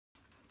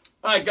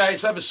All right,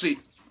 guys, have a seat.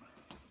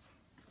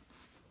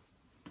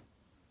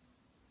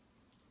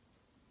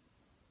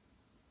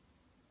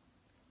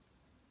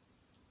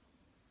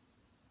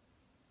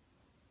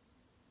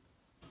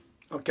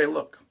 Okay,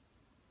 look.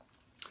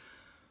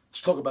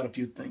 Let's talk about a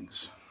few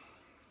things.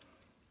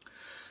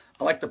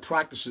 I like the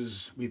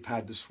practices we've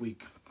had this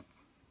week.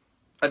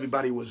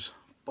 Everybody was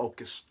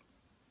focused.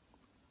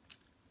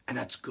 And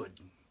that's good.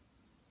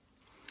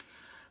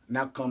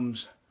 Now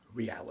comes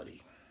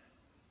reality.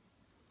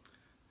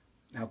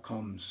 Now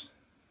comes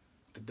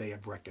the day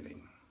of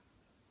reckoning.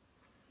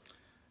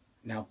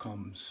 Now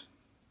comes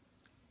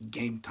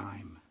game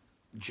time,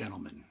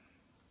 gentlemen.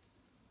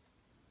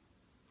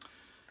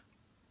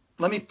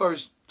 Let me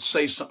first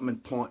say something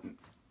important.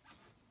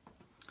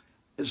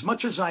 As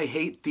much as I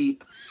hate the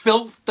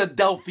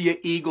Philadelphia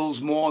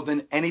Eagles more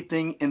than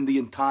anything in the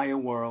entire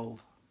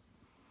world,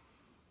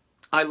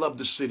 I love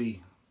the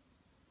city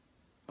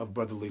of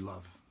brotherly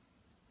love.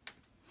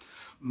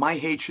 My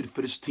hatred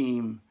for this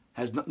team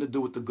has nothing to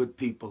do with the good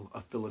people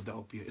of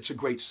Philadelphia. It's a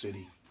great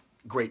city,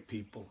 great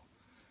people,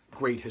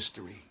 great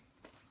history.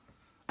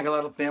 I got a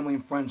lot of family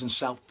and friends in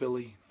South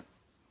Philly.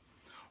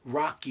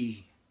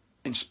 Rocky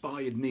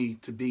inspired me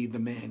to be the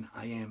man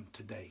I am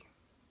today.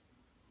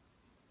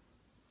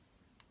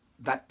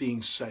 That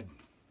being said,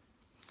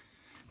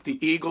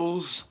 the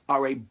Eagles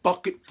are a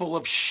bucket full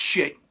of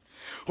shit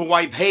who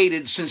I've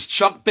hated since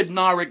Chuck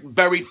Bednarik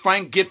buried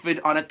Frank Gifford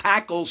on a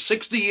tackle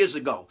 60 years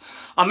ago.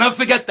 I'll never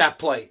forget that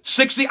play.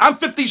 I'm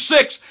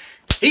 56.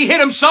 He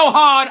hit him so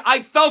hard,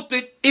 I felt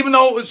it, even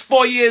though it was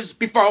 4 years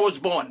before I was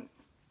born.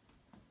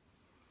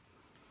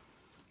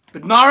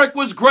 Bednarik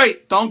was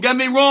great, don't get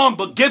me wrong,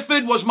 but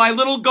Gifford was my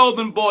little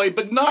golden boy.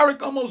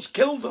 Bednarik almost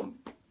killed him.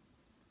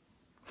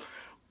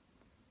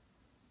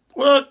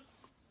 What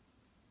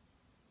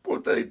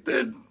they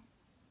did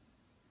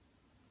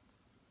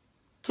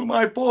to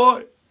my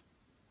boy.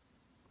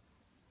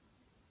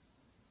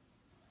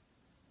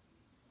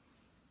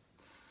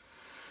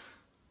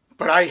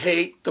 But I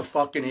hate the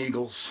fucking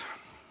Eagles.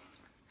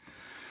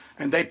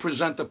 And they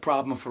present the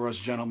problem for us,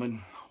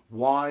 gentlemen.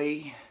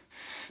 Why?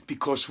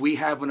 Because we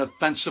have an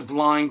offensive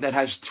line that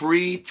has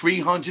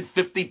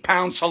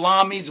 350-pound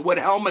salamis with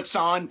helmets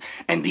on,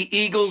 and the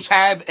Eagles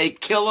have a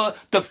killer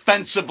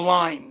defensive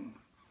line.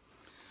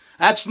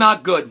 That's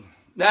not good.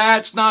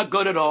 That's not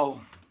good at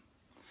all.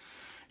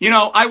 You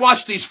know, I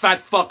watch these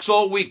fat fucks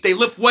all week. They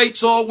lift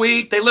weights all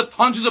week. They lift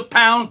hundreds of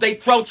pounds. They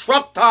throw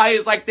truck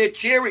tires like they're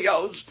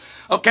Cheerios.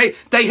 Okay?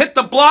 They hit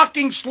the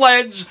blocking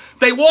sleds.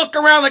 They walk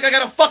around like I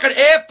got a fucking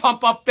air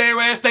pump up their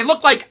ass. They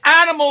look like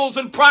animals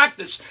in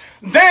practice.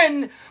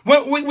 Then,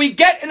 when we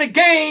get in a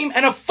game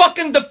and a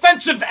fucking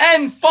defensive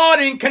end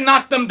farting can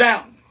knock them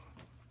down.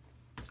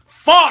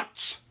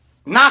 Farts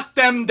knock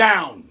them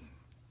down.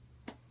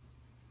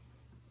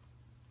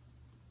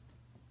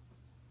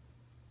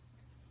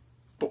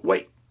 But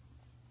wait.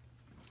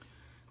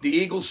 The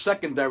Eagles'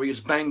 secondary is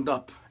banged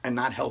up and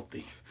not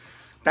healthy.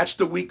 That's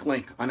the weak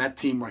link on that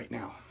team right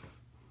now.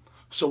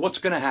 So what's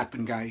going to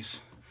happen, guys?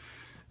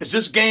 Is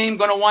this game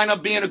going to wind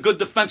up being a good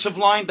defensive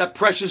line that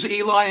pressures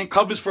Eli and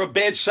covers for a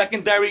bad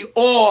secondary?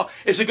 Or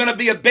is it going to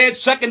be a bad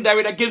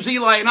secondary that gives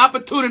Eli an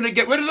opportunity to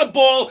get rid of the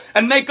ball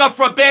and make up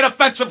for a bad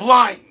offensive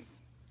line?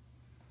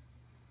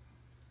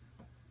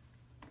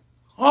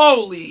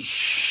 Holy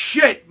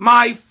shit,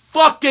 my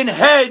fucking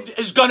head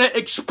is going to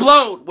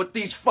explode with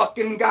these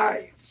fucking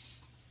guys.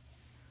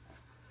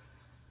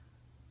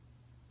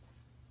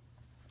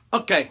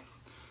 Okay,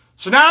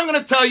 so now I'm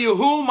going to tell you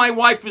who my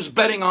wife is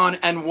betting on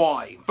and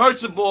why.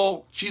 First of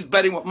all, she's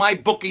betting with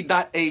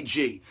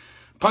MYBookie.ag.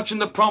 Punch in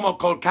the promo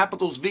code,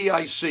 capitals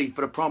VIC for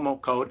the promo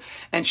code,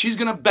 and she's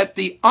going to bet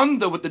the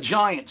under with the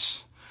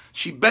Giants.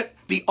 She bet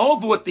the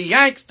over with the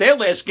Yanks, their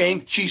last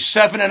game. She's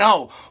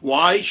 7-0.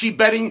 Why is she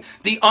betting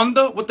the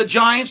under with the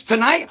Giants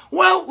tonight?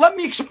 Well, let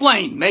me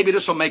explain. Maybe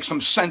this will make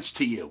some sense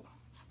to you.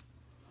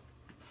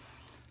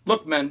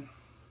 Look, men.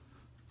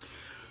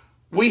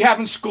 We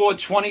haven't scored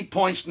 20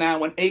 points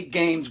now in 8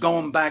 games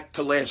going back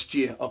to last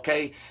year,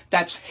 okay?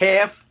 That's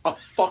half a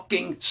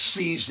fucking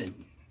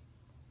season.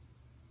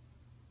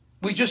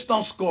 We just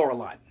don't score a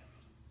lot.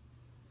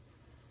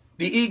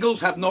 The Eagles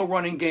have no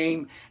running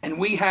game, and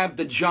we have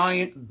the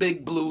giant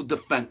big blue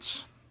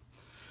defense.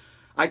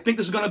 I think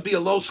this is going to be a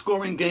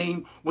low-scoring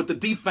game with the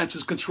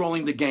defenses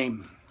controlling the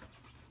game.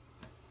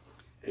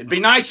 It'd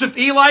be nice if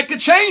Eli could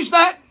change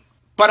that,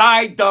 but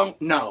I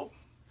don't know.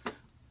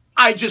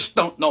 I just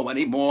don't know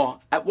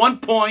anymore. At one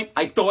point,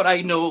 I thought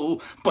I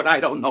knew, but I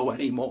don't know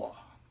anymore.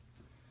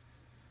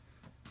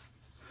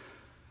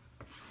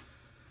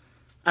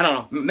 I don't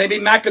know. Maybe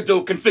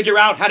McAdoo can figure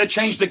out how to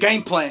change the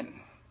game plan.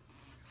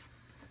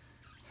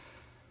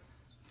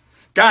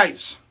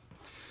 Guys,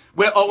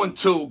 we're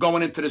 0-2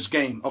 going into this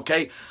game,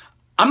 okay?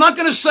 I'm not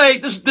going to say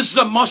this is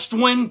a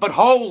must-win, but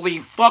holy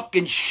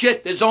fucking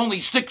shit, there's only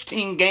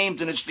 16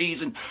 games in a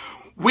season.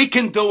 We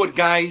can do it,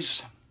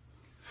 guys.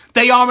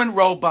 They aren't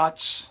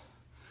robots.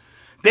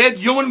 They're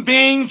human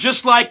beings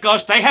just like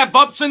us. They have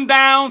ups and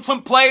downs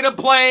from play to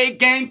play,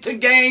 game to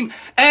game.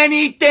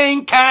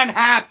 Anything can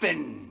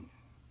happen.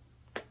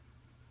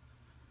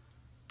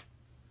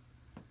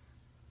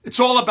 It's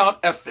all about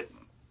effort.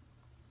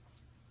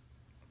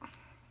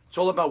 It's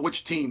all about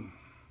which team,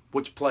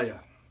 which player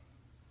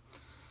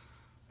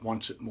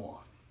wants it more.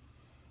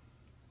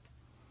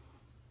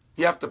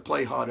 You have to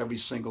play hard every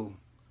single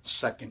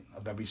second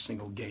of every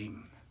single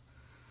game.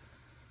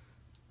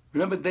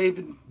 Remember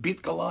David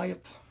beat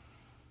Goliath?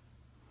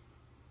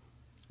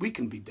 We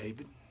can beat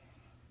David.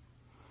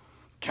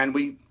 Can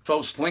we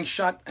throw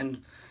slingshot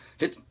and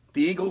hit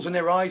the eagles in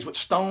their eyes with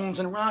stones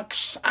and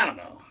rocks? I don't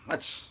know.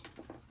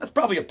 That's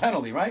probably a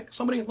penalty, right?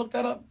 Somebody look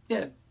that up?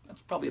 Yeah,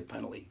 that's probably a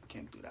penalty.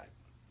 Can't do that.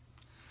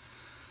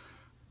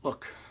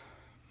 Look,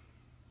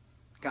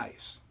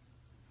 guys,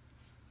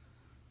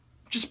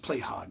 just play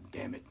hard,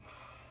 damn it.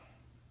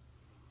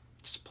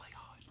 Just play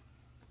hard.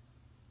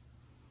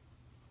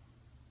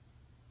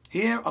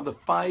 Here are the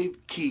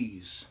 5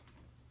 keys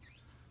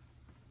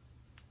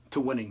to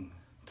winning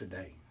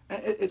today.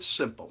 It's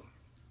simple.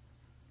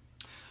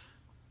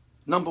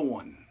 Number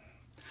 1,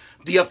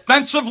 the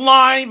offensive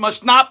line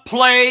must not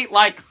play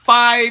like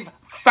 5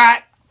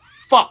 fat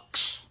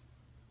fucks.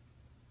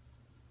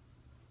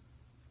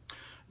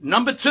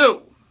 Number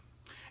 2,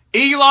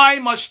 Eli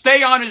must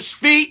stay on his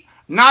feet,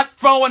 not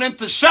throw an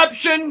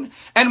interception,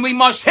 and we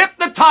must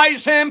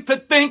hypnotize him to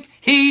think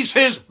he's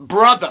his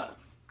brother.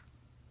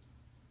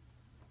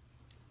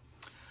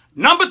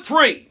 Number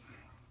 3,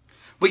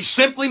 we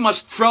simply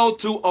must throw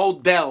to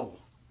Odell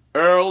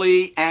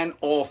early and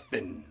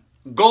often.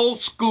 Go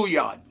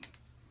schoolyard.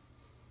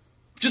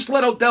 Just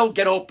let Odell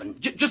get open.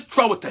 Just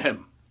throw it to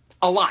him.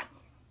 A lot.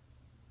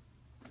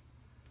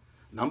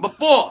 Number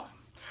 4,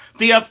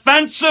 the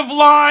offensive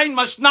line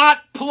must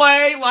not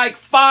play like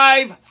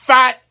 5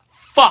 fat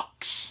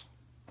fucks.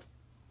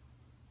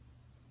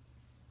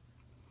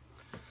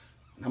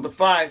 Number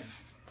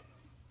 5,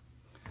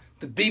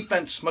 the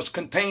defense must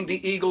contain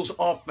the Eagles'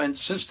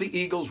 offense since the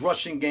Eagles'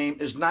 rushing game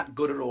is not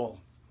good at all.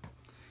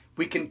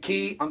 We can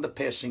key on the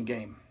passing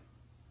game.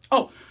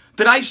 Oh,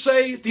 did I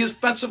say the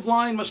offensive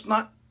line must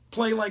not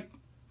play like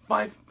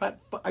 5 fat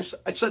fucks?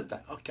 I said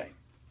that. Okay.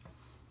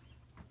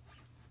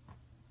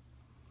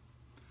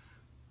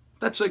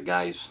 That's it,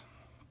 guys.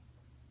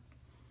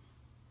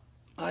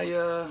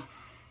 I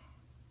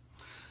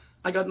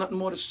got nothing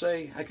more to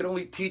say. I could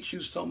only teach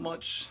you so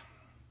much.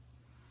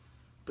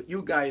 But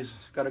you guys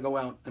got to go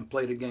out and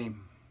play the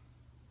game.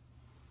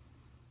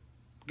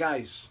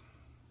 Guys,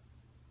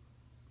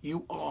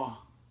 you are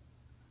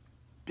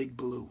Big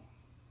Blue.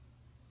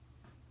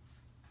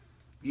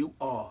 You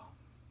are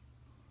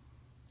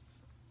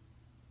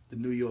the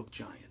New York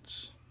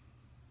Giants.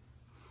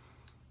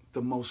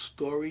 The most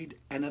storied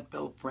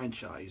NFL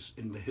franchise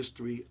in the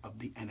history of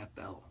the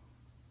NFL.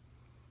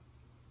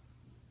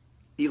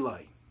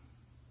 Eli,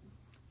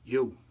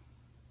 you,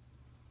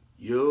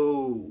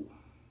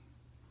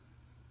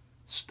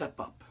 step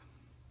up.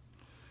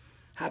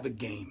 Have a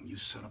game, you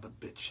son of a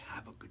bitch.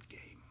 Have a good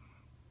game.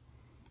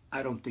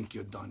 I don't think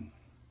you're done.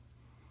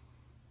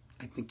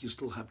 I think you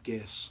still have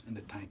gas in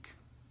the tank.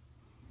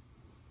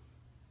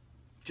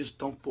 Just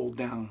don't fall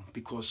down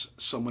because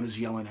someone is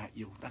yelling at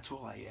you. That's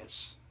all I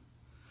ask.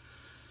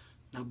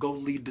 Now go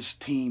lead this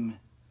team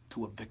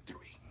to a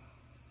victory.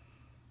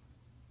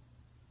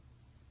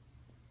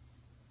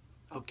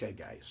 Okay,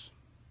 guys.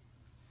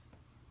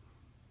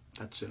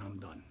 That's it. I'm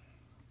done.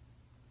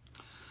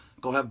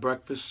 Go have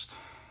breakfast.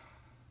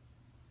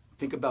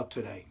 Think about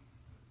today.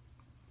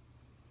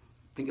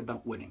 Think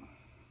about winning.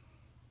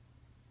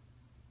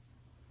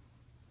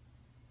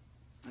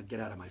 Now get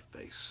out of my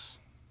face.